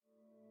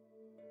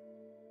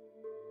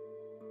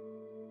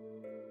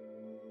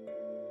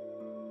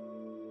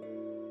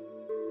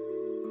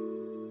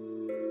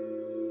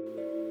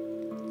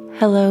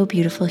Hello,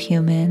 beautiful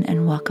human,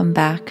 and welcome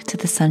back to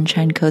the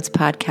Sunshine Codes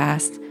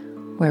podcast,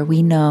 where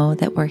we know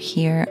that we're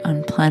here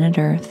on planet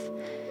Earth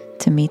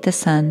to meet the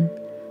sun,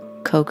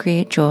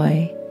 co-create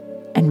joy,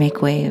 and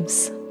make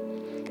waves.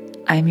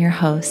 I'm your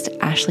host,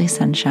 Ashley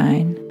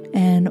Sunshine,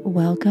 and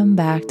welcome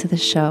back to the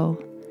show.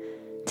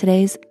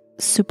 Today's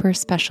super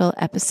special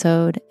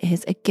episode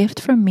is a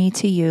gift from me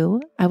to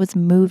you. I was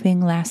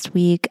moving last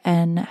week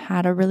and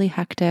had a really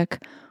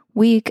hectic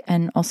week,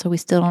 and also we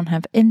still don't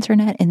have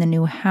internet in the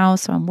new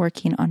house, so I'm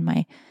working on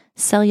my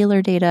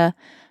cellular data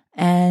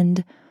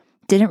and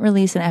didn't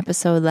release an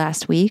episode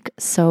last week,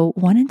 so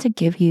wanted to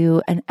give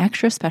you an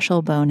extra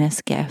special bonus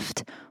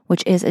gift,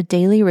 which is a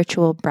daily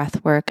ritual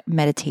breathwork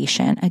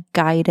meditation, a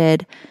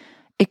guided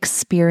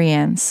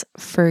experience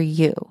for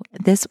you.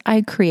 This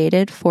I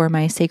created for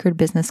my Sacred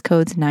Business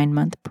Codes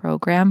 9-month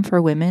program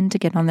for women to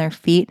get on their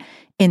feet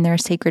in their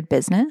sacred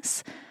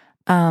business,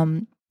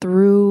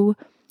 through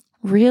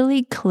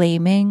really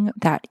claiming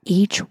that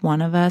each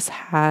one of us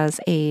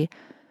has a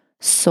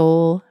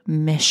soul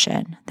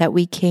mission, that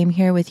we came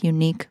here with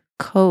unique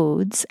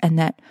codes, and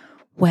that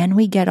when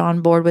we get on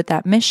board with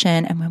that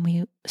mission and when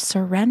we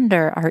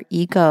surrender our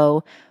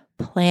ego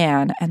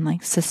plan and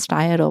like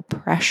societal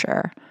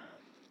pressure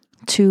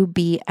to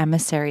be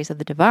emissaries of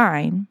the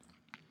divine,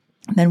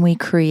 then we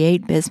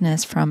create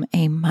business from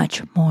a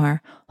much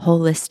more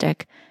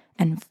holistic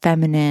and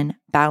feminine,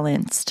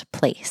 balanced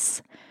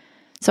place.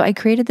 So I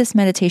created this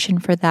meditation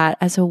for that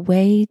as a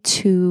way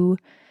to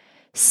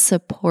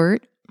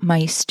support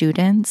my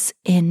students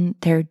in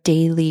their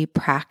daily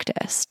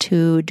practice,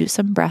 to do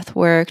some breath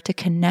work, to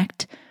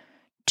connect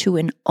to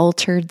an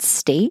altered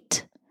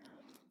state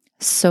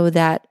so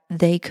that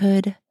they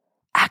could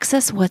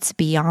access what's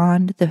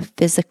beyond the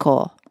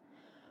physical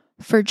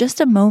for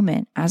just a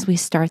moment as we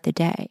start the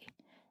day.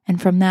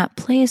 And from that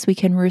place, we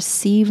can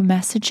receive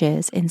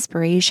messages,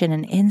 inspiration,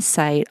 and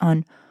insight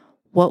on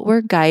what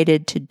we're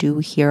guided to do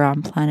here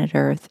on planet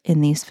Earth in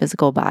these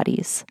physical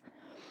bodies.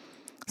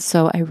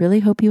 So I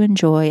really hope you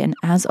enjoy. And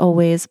as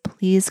always,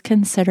 please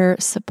consider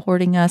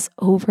supporting us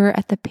over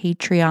at the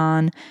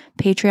Patreon,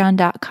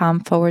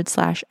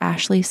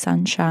 patreon.com/Ashley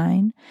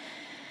Sunshine.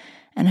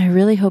 And I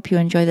really hope you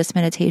enjoy this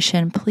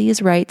meditation.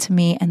 Please write to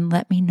me and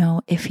let me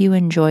know if you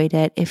enjoyed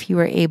it, if you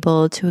were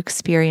able to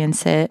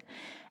experience it,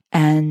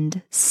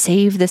 and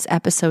save this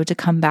episode to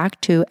come back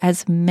to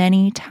as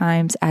many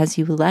times as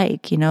you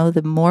like. You know,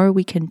 the more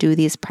we can do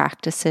these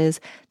practices,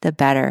 the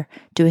better.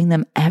 Doing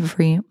them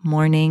every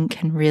morning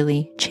can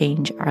really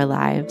change our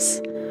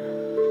lives.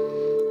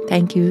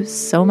 Thank you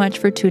so much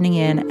for tuning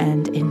in,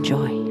 and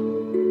enjoy.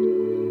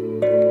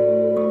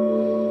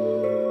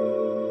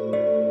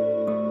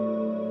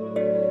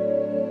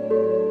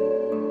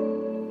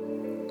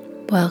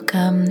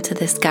 Welcome to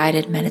this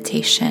guided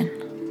meditation.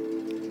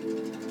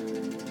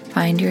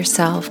 Find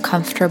yourself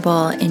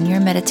comfortable in your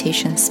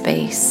meditation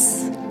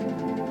space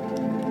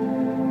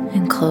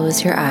and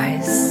close your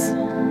eyes.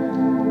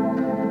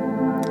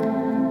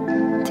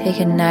 Take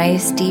a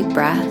nice deep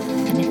breath,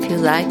 and if you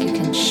like, you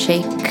can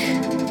shake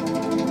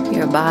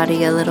your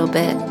body a little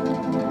bit,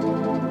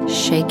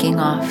 shaking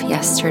off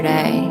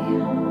yesterday,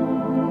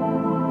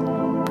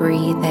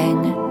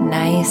 breathing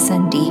nice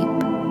and deep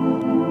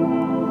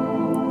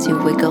to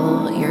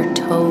wiggle your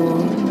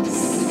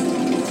toes,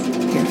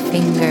 your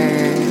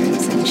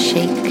fingers, and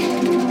shake.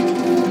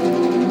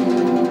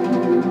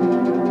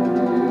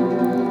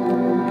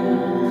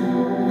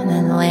 And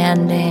then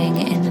landing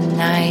in a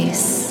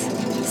nice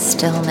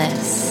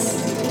stillness.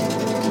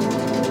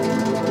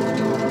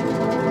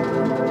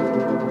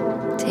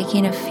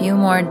 Taking a few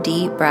more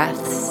deep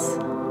breaths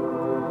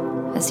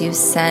as you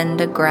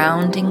send a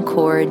grounding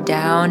cord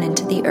down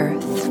into the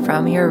earth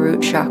from your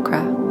root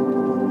chakra.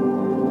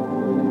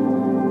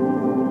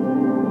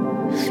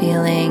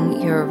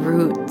 Feeling your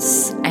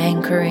roots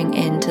anchoring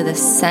into the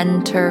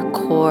center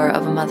core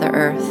of Mother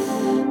Earth.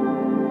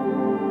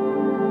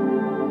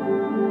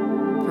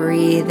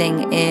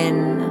 Breathing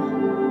in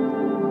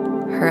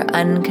her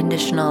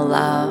unconditional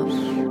love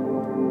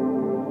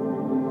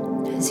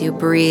as you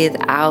breathe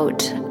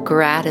out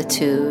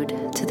gratitude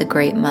to the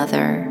Great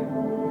Mother,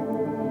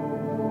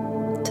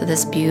 to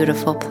this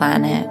beautiful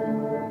planet.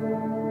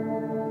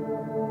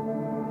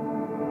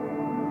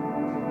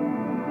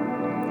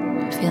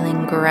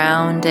 Feeling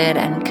grounded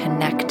and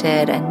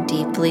connected and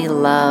deeply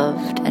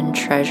loved and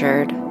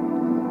treasured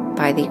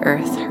by the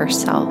earth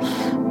herself.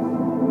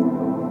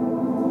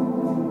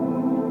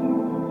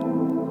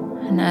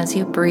 And as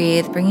you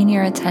breathe, bringing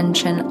your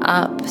attention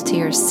up to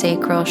your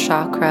sacral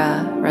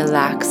chakra,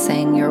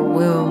 relaxing your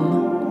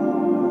womb,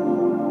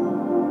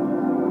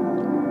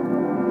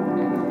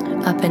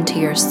 up into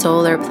your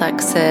solar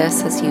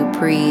plexus as you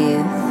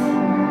breathe.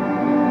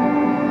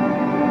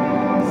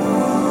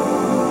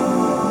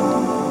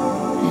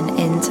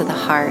 Into the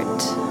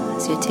heart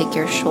as you take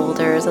your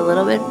shoulders a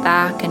little bit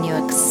back and you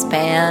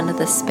expand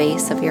the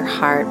space of your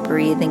heart,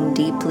 breathing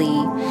deeply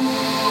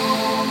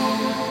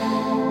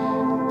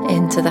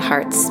into the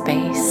heart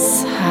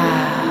space.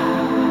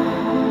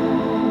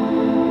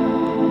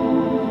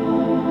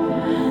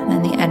 And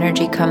then the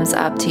energy comes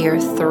up to your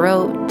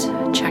throat,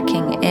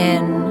 checking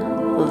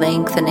in,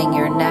 lengthening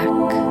your neck.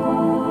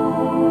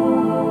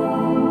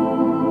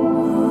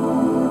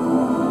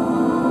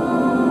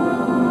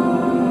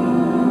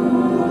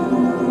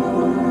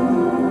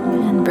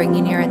 And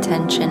bringing your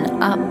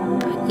attention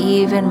up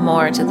even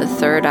more to the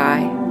third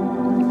eye.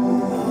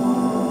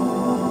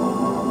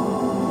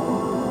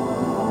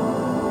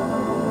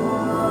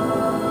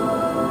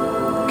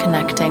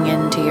 Connecting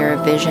into your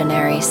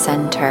visionary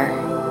center.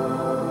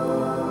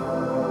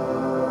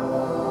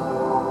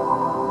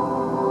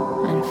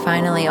 And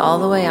finally, all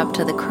the way up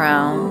to the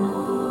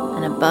crown.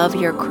 And above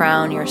your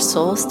crown, your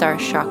soul star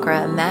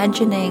chakra,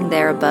 imagining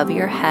there above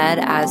your head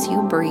as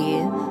you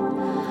breathe,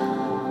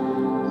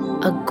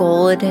 a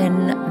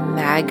golden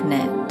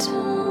magnet,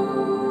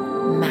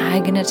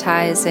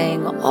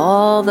 magnetizing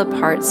all the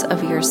parts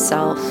of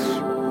yourself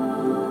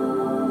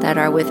that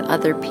are with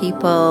other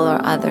people or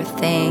other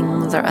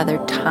things or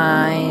other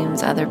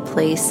times, other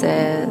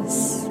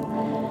places,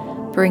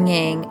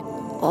 bringing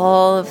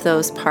all of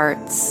those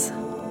parts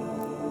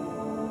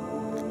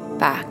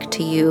back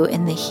to you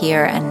in the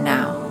here and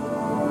now.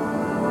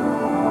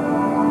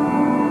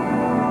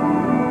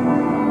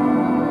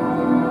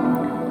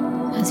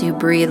 As you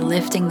breathe,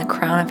 lifting the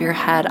crown of your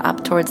head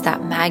up towards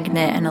that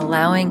magnet and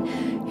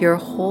allowing your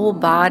whole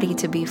body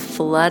to be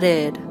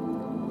flooded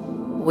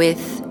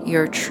with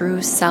your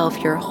true self,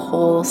 your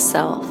whole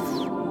self.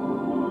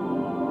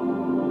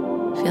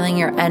 Feeling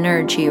your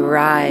energy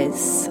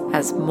rise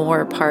as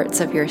more parts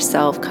of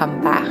yourself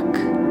come back.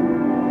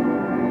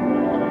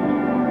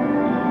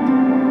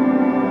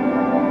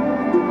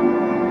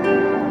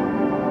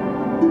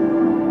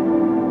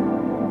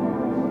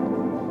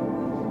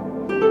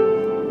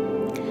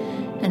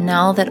 And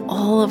now that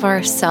all of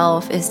our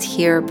self is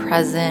here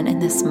present in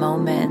this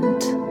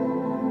moment,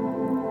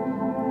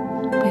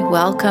 we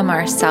welcome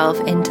ourselves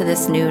into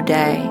this new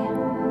day.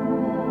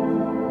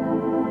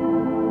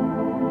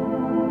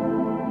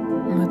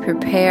 And we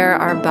prepare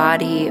our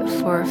body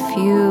for a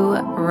few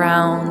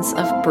rounds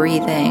of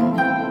breathing.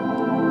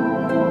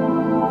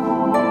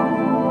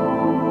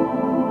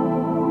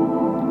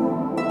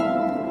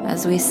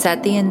 As we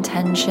set the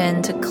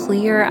intention to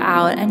clear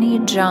out any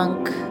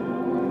junk,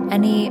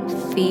 any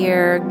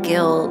fear,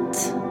 guilt,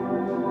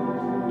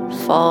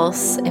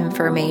 false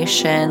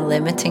information,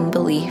 limiting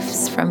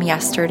beliefs from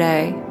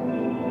yesterday,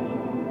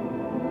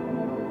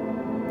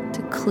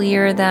 to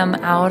clear them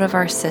out of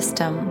our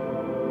system,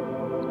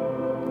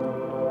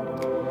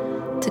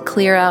 to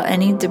clear out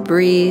any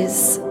debris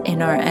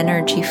in our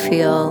energy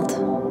field,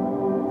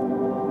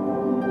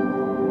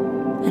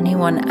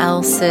 anyone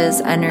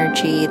else's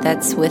energy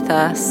that's with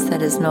us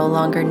that is no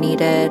longer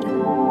needed.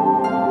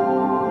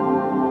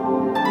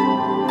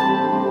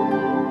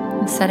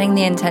 Setting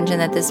the intention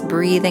that this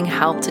breathing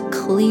helped to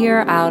clear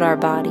out our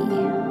body.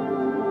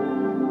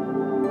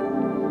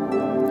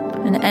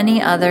 And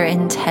any other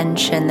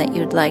intention that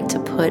you'd like to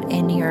put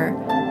in your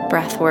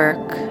breath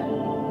work,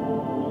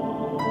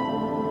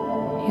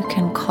 you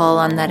can call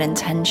on that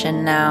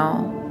intention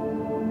now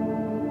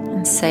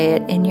and say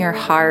it in your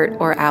heart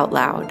or out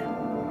loud.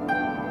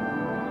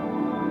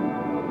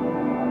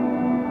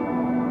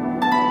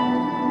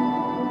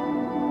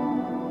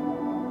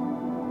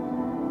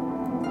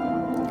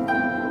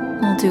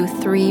 We'll do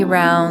 3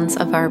 rounds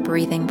of our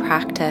breathing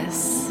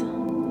practice.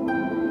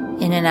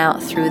 In and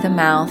out through the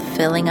mouth,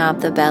 filling up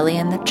the belly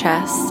and the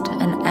chest,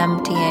 and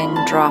emptying,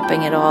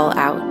 dropping it all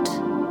out.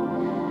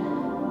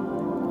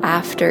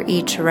 After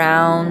each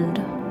round,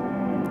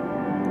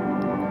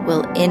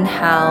 we'll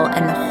inhale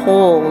and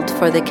hold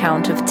for the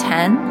count of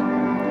 10,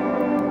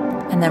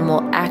 and then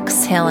we'll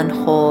exhale and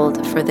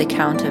hold for the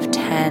count of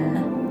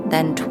 10,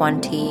 then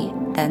 20,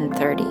 then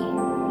 30.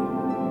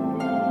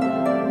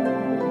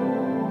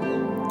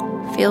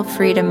 Feel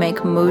free to make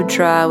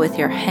mudra with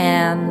your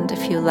hand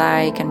if you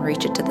like and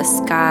reach it to the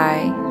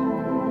sky.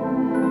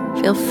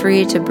 Feel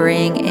free to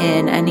bring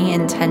in any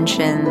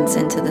intentions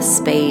into the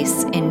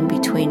space in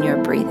between your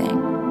breathing.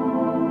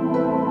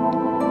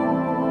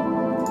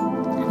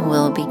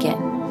 We'll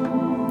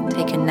begin.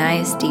 Take a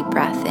nice deep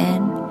breath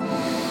in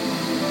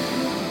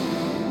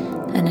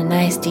and a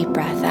nice deep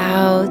breath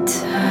out.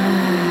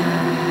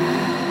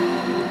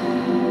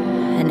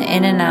 And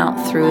in and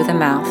out through the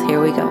mouth.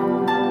 Here we go.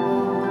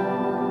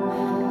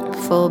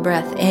 Full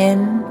breath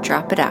in,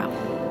 drop it out.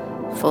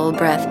 Full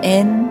breath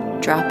in,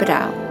 drop it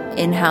out.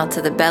 Inhale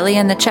to the belly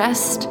and the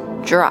chest,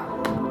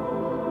 drop.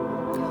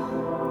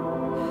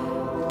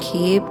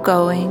 Keep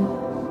going.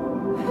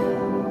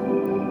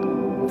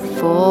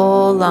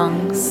 Full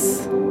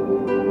lungs.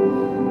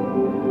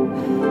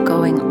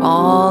 Going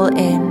all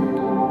in.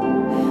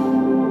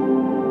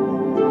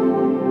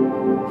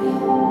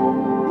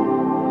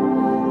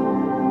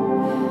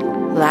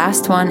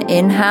 Last one,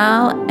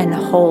 inhale and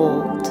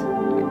hold.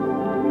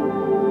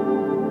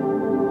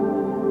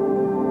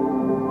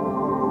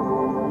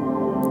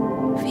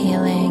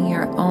 Feeling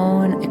your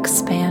own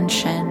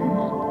expansion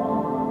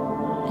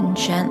and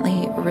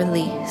gently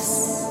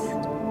release.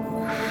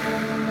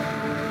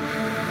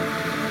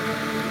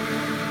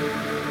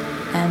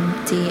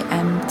 Empty.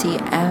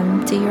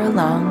 empty your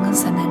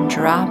lungs, and then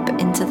drop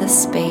into the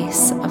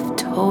space of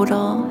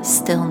total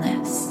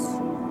stillness.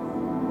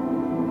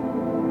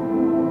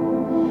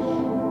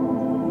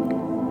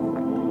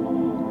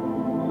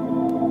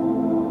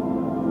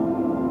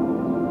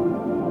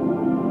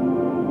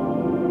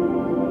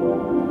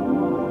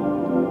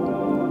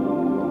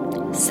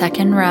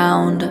 Second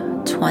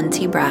round,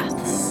 20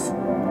 breaths,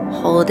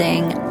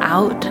 holding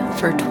out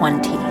for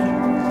 20.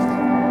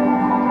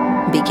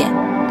 Begin.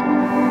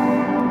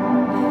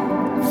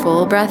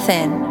 Full breath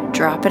in,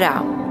 drop it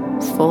out.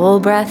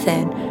 Full breath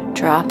in,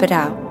 drop it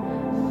out.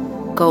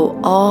 Go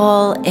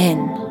all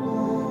in.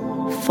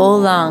 Full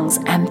lungs,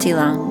 empty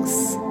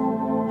lungs.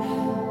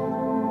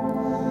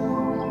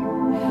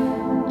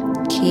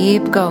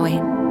 Keep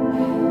going.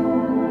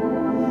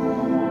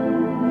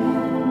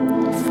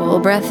 Full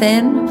breath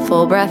in,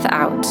 full breath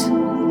out.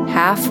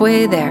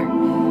 Halfway there.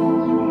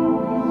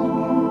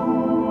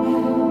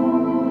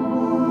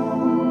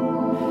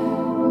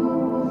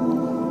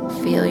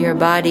 Feel your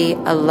body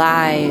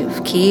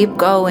alive. Keep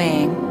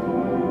going.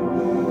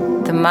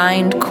 The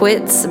mind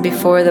quits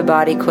before the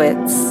body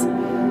quits.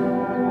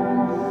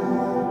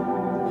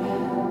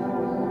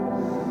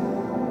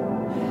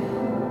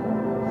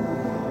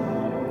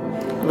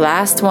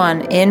 Last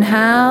one.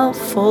 Inhale,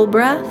 full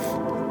breath.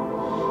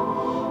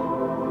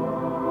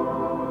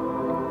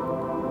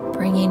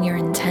 Bring in your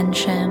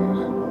intention.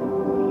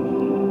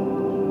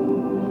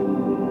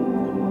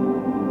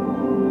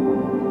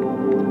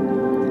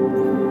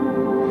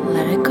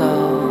 Let it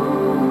go.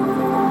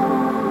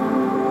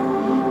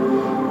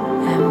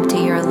 Empty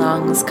your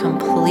lungs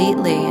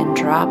completely and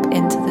drop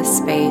into the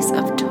space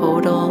of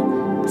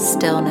total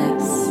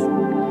stillness.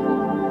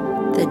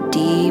 The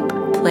deep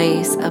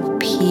place of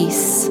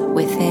peace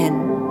within,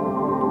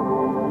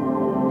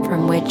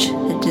 from which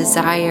the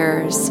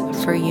desires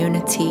for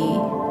unity,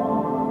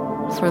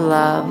 for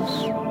love,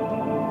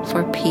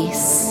 for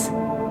peace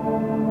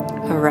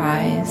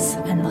arise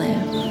and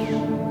live.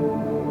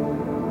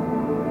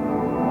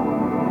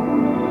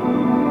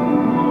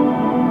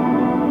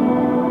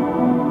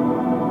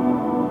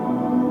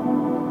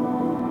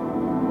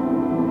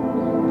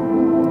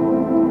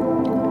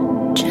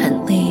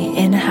 Gently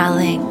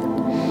inhaling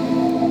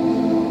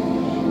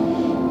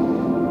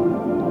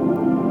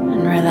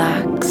and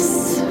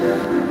relax.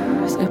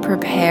 As we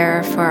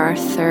prepare for our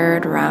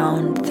third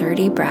round,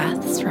 30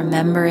 breaths,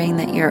 remembering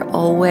that you're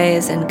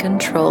always in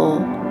control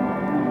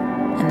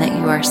and that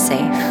you are safe.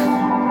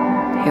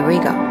 Here we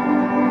go.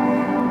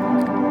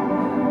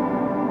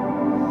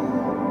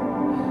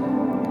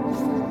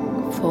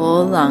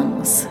 Full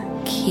lungs.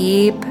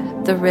 Keep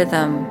the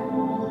rhythm.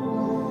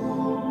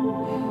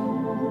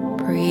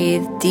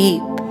 Breathe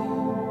deep.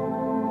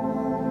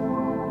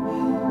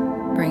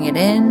 Bring it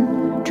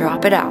in,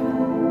 drop it out.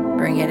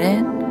 Bring it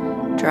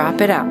in,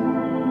 drop it out.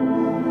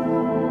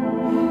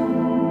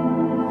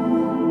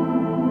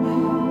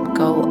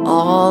 Go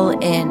all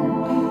in,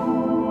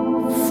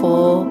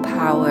 full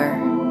power.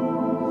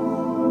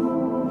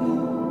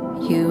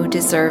 You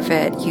deserve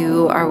it.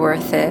 You are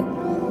worth it.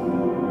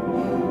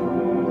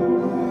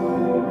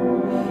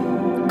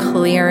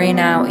 Clearing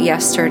out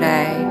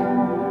yesterday.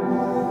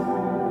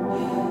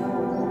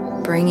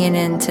 Bringing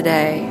in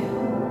today.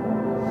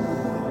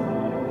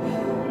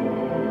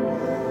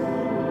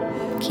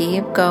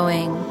 Keep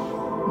going.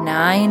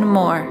 9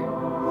 more.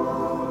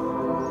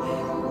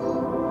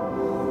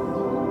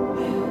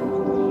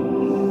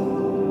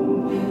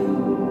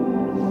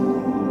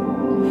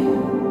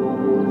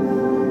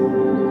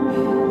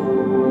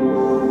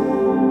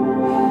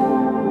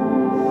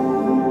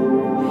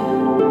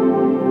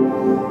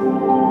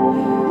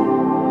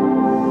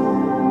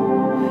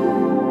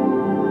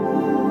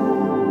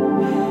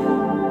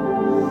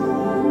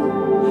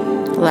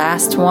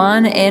 Last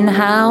one.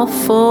 Inhale,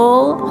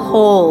 full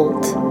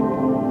hold.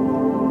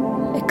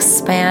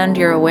 Expand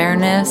your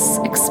awareness,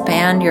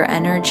 expand your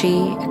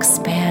energy,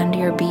 expand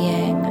your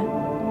being.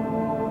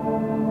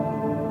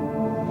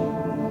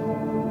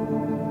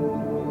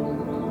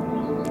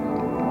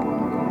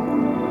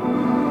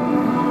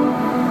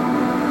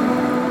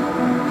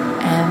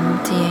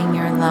 Emptying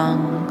your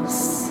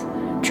lungs,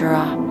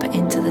 drop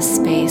into the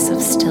space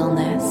of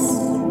stillness.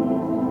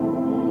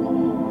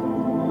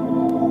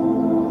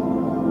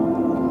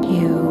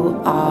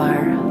 You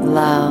are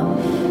love.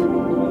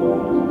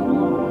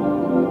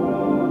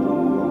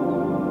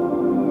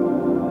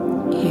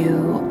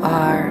 You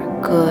are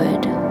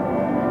good.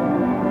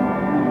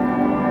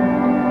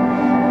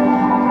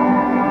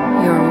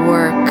 Your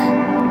work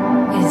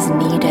is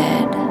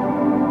needed.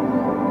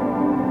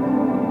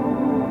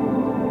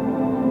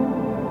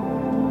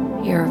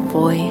 Your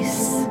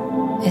voice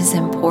is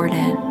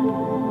important.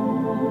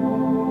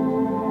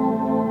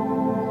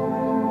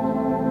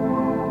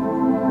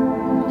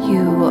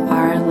 You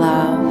are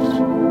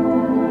loved.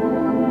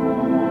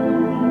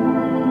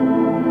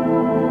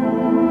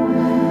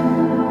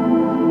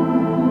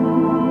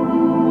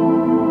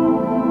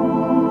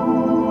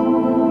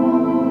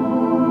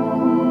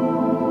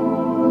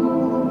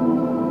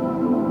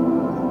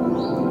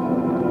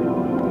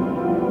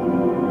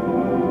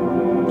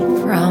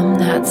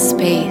 that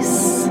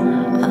space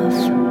of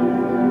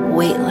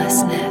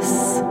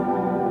weightlessness,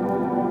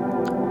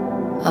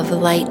 of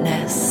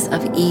lightness,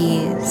 of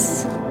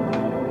ease.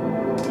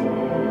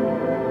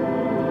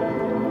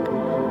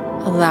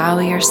 Allow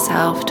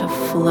yourself to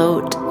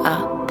float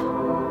up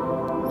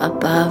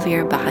above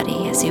your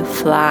body as you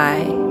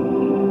fly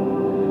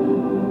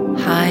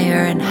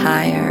higher and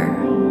higher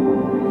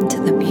into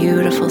the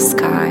beautiful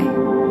sky.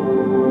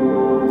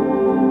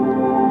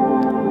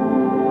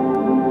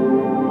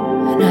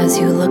 And as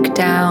you look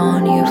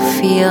down, you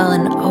feel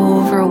an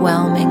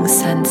overwhelming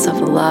sense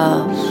of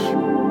love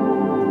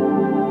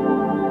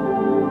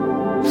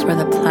for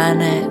the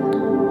planet,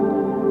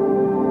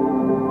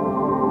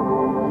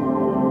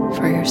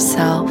 for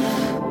yourself.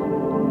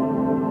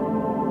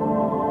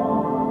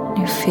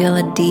 You feel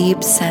a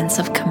deep sense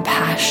of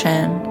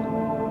compassion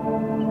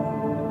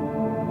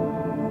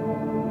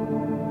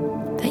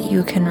that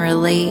you can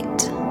relate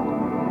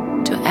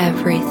to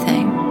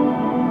everything,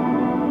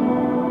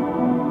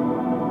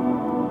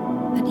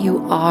 that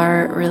you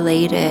are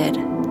related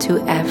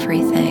to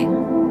everything.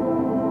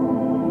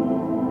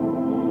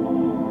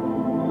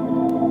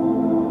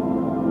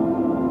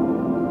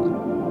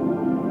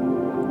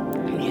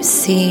 You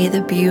see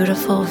the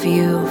beautiful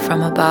view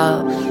from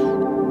above,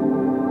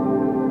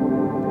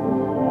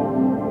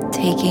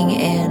 taking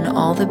in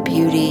all the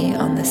beauty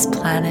on this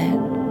planet.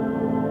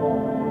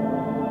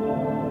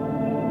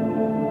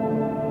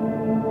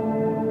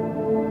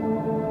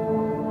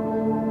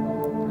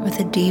 With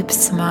a deep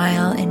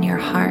smile in your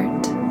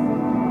heart,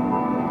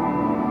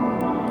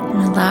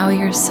 and allow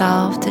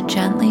yourself to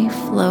gently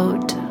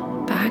float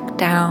back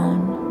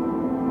down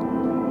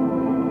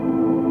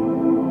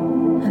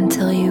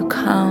until you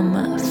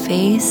come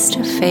face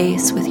to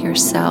face with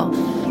yourself.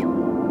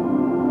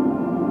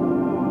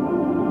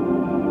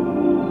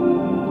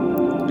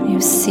 You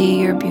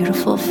see your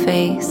beautiful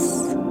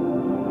face,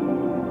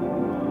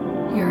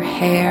 your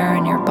hair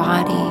and your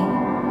body.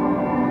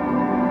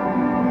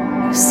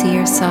 You see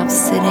yourself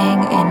sitting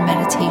in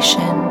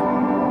meditation.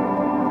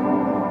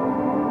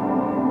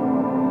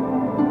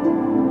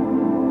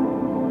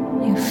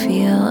 You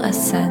feel a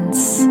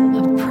sense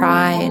of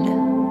pride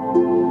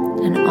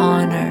and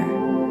honor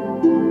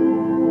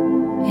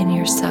in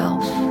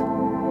yourself.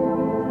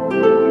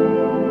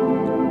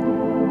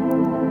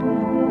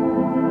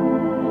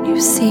 You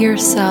see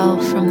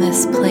yourself from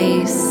this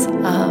place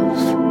of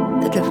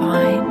the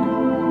divine,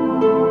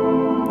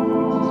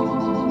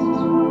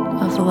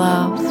 of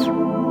love,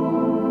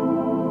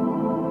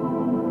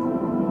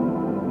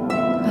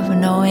 of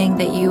knowing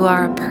that you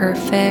are a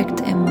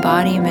perfect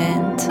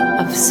embodiment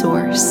of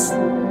Source,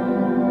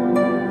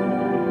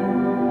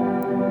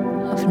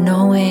 of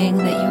knowing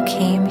that you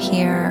came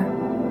here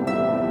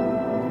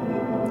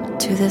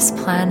to this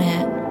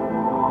planet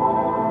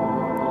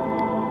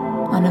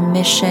on a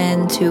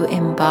mission to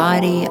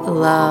embody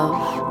love,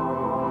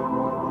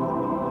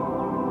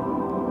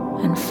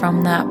 and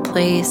from that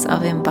place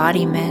of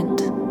embodiment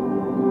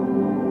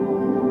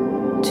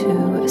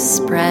to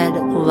spread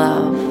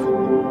love,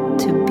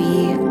 to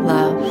be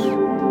love,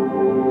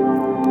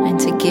 and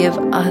to give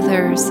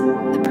others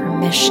the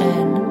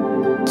permission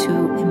to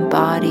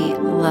embody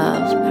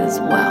love as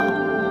well.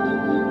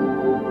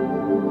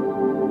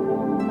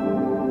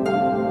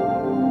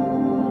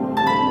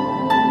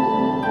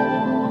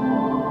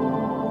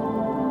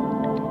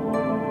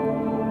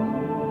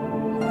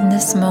 In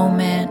this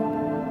moment,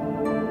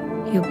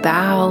 you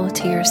bow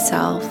to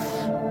yourself,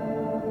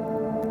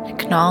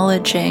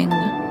 acknowledging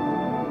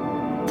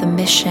the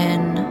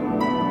mission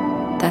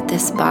that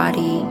this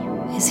body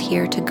is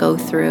here to go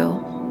through,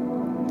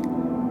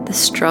 the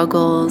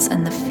struggles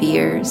and the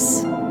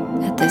fears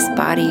that this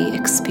body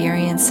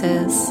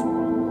experiences,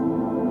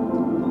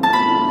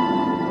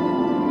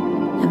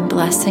 and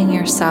blessing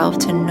yourself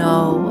to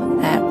know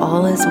that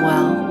all is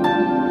well,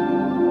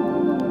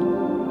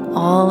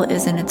 all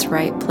is in its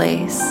right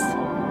place,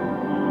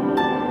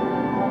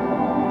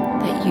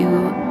 that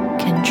you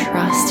can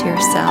trust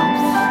yourself.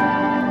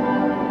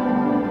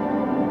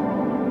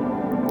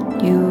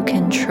 You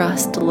can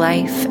trust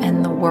life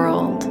and the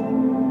world.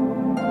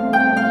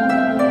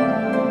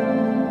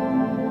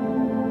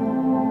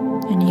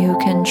 And you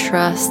can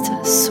trust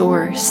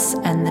Source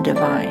and the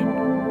divine.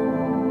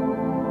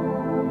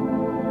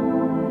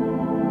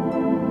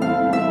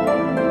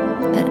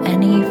 That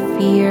any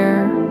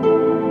fear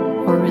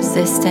or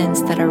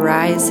resistance that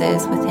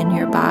arises within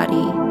your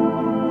body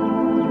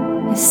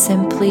is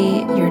simply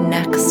your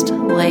next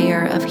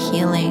layer of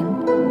healing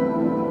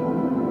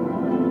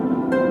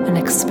and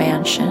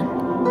expansion.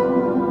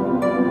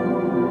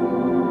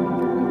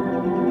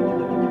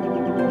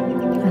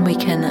 And we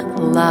can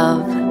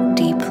love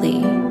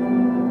deeply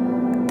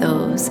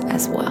those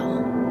as well.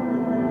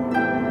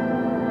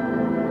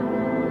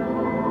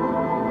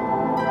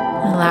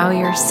 Allow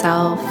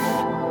yourself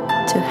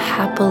to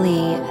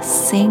happily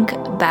sink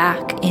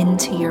back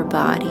into your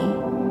body,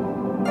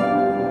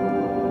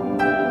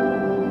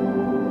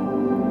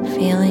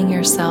 feeling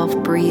yourself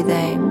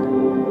breathing,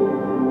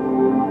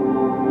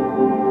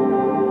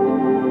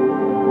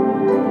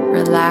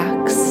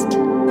 relaxed,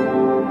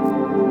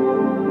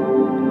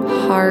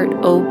 heart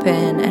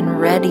open and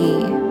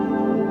ready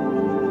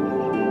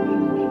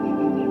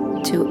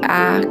to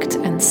act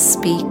and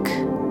speak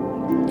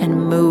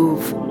and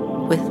move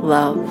with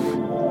love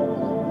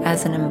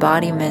as an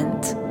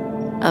embodiment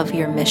of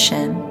your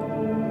mission,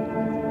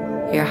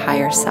 your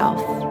higher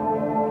self.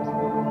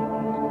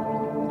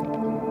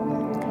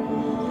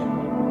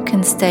 You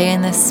can stay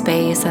in this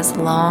space as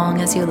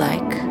long as you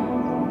like.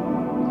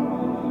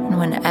 And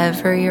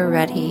whenever you're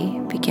ready,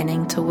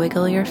 beginning to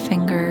wiggle your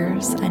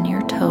fingers and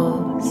your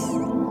toes.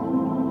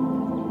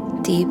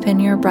 Deepen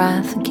your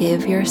breath,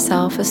 give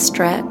yourself a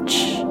stretch,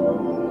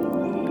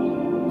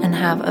 and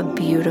have a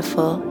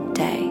beautiful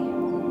day.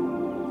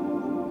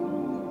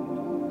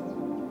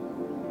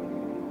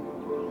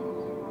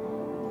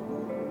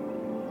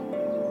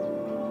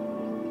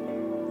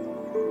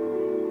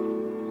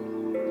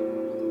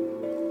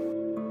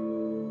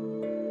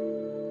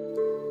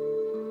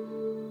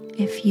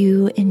 If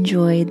you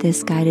enjoyed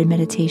this guided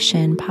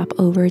meditation, pop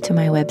over to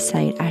my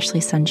website,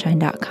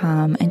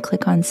 ashleysunshine.com, and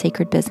click on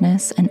Sacred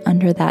Business. And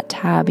under that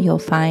tab, you'll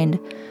find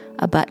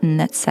a button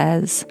that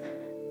says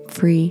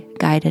Free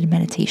Guided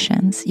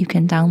Meditations. You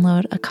can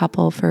download a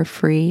couple for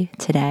free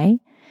today.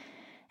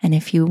 And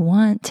if you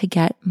want to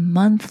get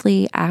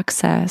monthly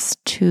access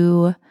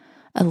to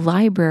a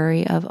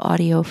library of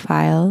audio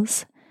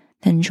files,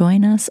 then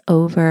join us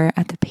over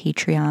at the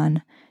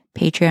Patreon.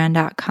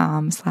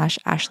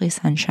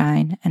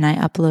 patreon.com/ashleysunshine, and I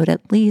upload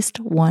at least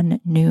one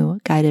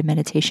new guided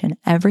meditation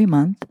every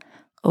month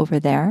over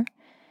there.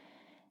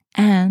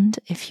 And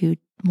if you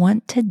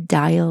want to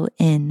dial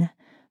in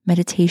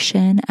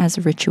meditation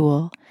as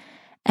ritual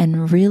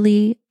and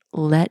really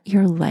let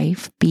your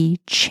life be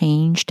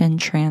changed and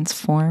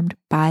transformed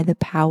by the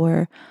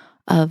power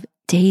of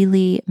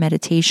daily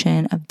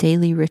meditation, of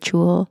daily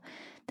ritual,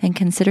 then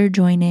consider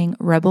joining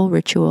Rebel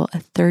Ritual, a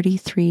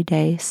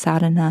 33-day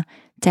sadhana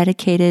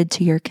dedicated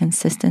to your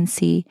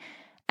consistency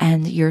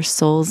and your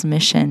soul's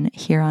mission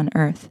here on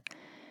earth.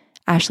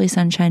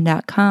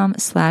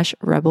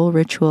 ashleysunshine.com/rebel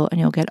ritual, and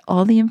you'll get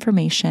all the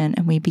information.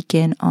 And we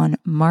begin on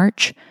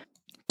March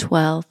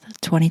 12th,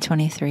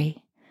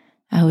 2023.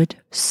 I would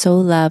so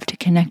love to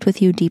connect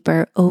with you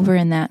deeper over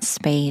in that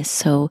space.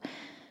 So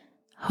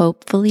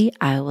hopefully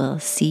I will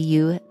see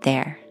you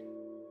there.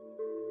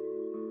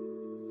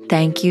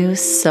 Thank you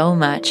so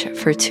much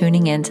for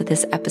tuning in to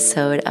this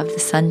episode of the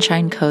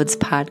Sunshine Codes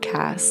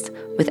podcast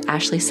with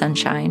Ashley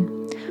Sunshine,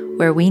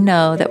 where we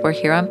know that we're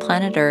here on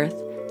planet Earth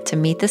to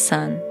meet the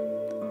sun,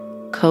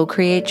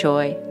 co-create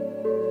joy,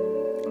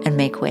 and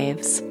make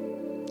waves.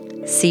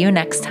 See you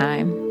next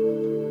time.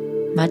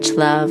 Much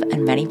love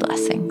and many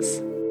blessings.